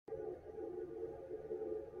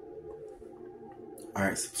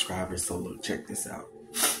Alright, subscribers, so look, check this out.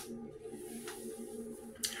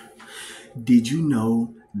 Did you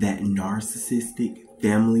know that narcissistic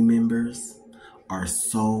family members are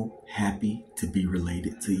so happy to be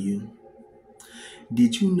related to you?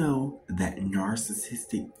 Did you know that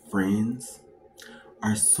narcissistic friends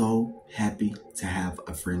are so happy to have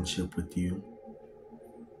a friendship with you?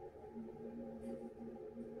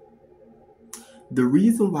 The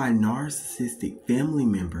reason why narcissistic family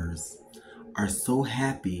members are so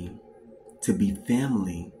happy to be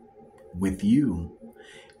family with you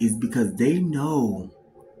is because they know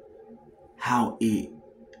how if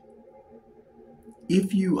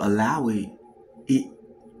you allow it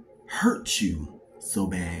hurts you so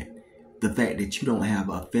bad. The fact that you don't have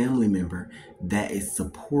a family member that is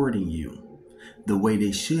supporting you the way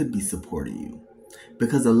they should be supporting you.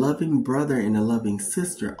 Because a loving brother and a loving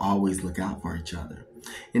sister always look out for each other.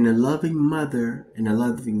 And a loving mother and a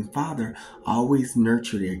loving father always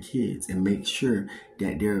nurture their kids and make sure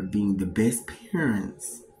that they're being the best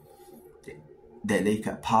parents that they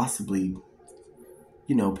could possibly,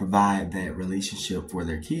 provide that relationship for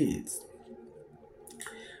their kids.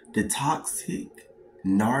 The toxic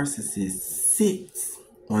narcissist sits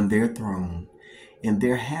on their throne and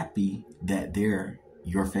they're happy that they're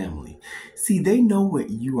your family. See, they know what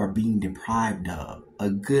you are being deprived of. A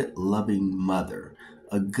good loving mother,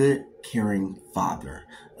 a good caring father,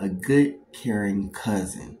 a good caring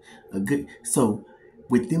cousin, so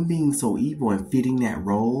with them being so evil and fitting that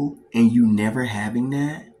role and you never having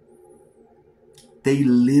that, they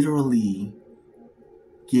literally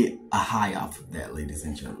get a high off of that, ladies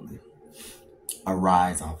and gentlemen. A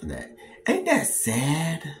rise off of that. Ain't that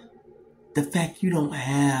sad? The fact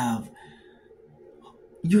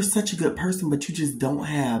you're such a good person, but you just don't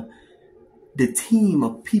have the team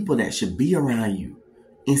of people that should be around you.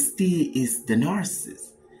 Instead, it's the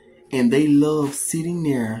narcissist. And they love sitting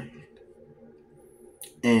there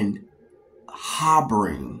and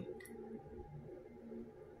hobbling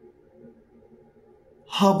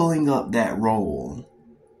up that role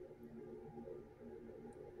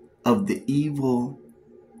of the evil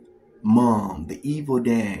mom, the evil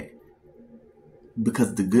dad.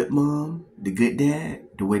 Because the good mom, the good dad,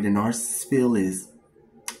 the way the narcissist feel is,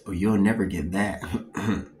 oh, you'll never get that.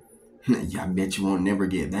 Yeah, I bet you won't never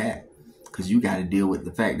get that. Because you got to deal with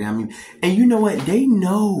the fact that, and you know what? They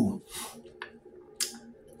know.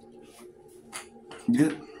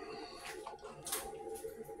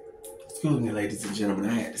 Excuse me, ladies and gentlemen,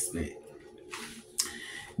 I had to spit.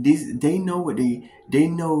 They know they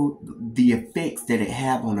know the effects that it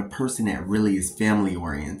have on a person that really is family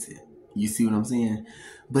oriented. You see what I'm saying?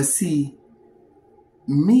 But see,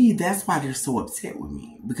 me, that's why they're so upset with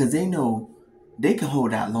me. Because they know they can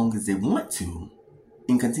hold out long as they want to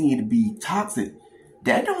and continue to be toxic.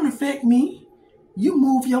 That don't affect me. You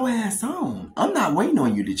move your ass on. I'm not waiting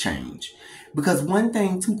on you to change. Because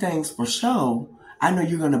two things for sure, I know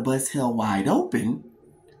you're going to bust hell wide open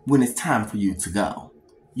when it's time for you to go.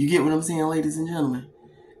 You get what I'm saying, ladies and gentlemen?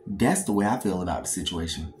 That's the way I feel about the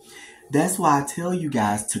situation. That's why I tell you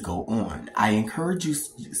guys to go on. I encourage you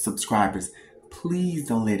subscribers, please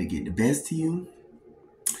don't let it get the best of you.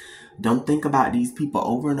 Don't think about these people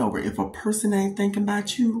over and over. If a person ain't thinking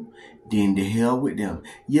about you, then the hell with them.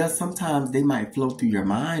 Yeah, sometimes they might flow through your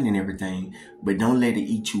mind and everything, but don't let it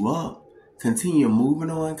eat you up. Continue moving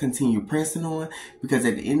on, continue pressing on, because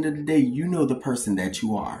at the end of the day, you know the person that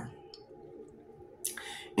you are.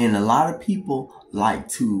 And a lot of people like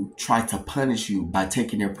to try to punish you by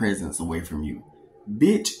taking their presence away from you.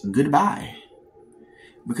 Bitch, goodbye.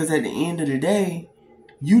 Because at the end of the day,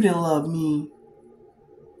 you didn't love me.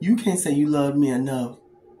 You can't say you loved me enough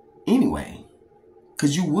anyway.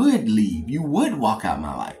 Because you would leave. You would walk out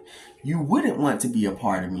my life. You wouldn't want to be a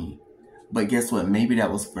part of me. But guess what? Maybe that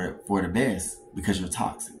was for the best because you're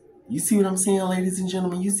toxic. You see what I'm saying, ladies and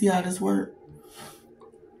gentlemen? You see how this works?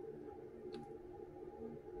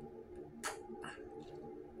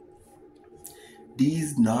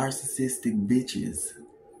 These narcissistic bitches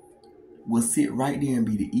will sit right there and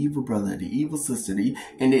be the evil brother, the evil sister.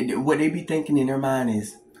 What they be thinking in their mind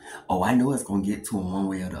is, oh, I know it's going to get to them one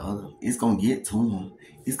way or the other. It's going to get to them.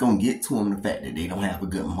 It's going to get to them the fact that they don't have a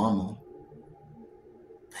good mama.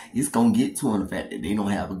 It's going to get to them the fact that they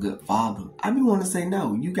don't have a good father. I be want to say,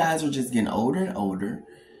 no, you guys are just getting older and older.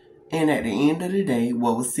 And at the end of the day,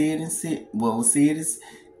 what was said and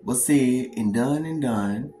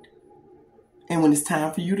done. And when it's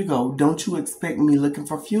time for you to go, don't you expect me looking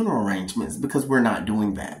for funeral arrangements, because we're not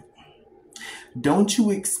doing that. Don't you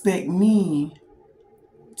expect me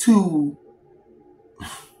to,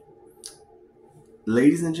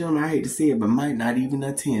 ladies and gentlemen, I hate to say it, but might not even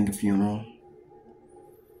attend a funeral.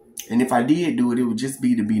 And if I did do it, it would just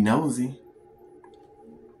be to be nosy.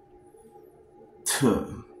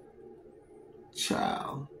 Tuh.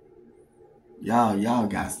 Child. Y'all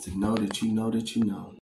got to know that you know that you know.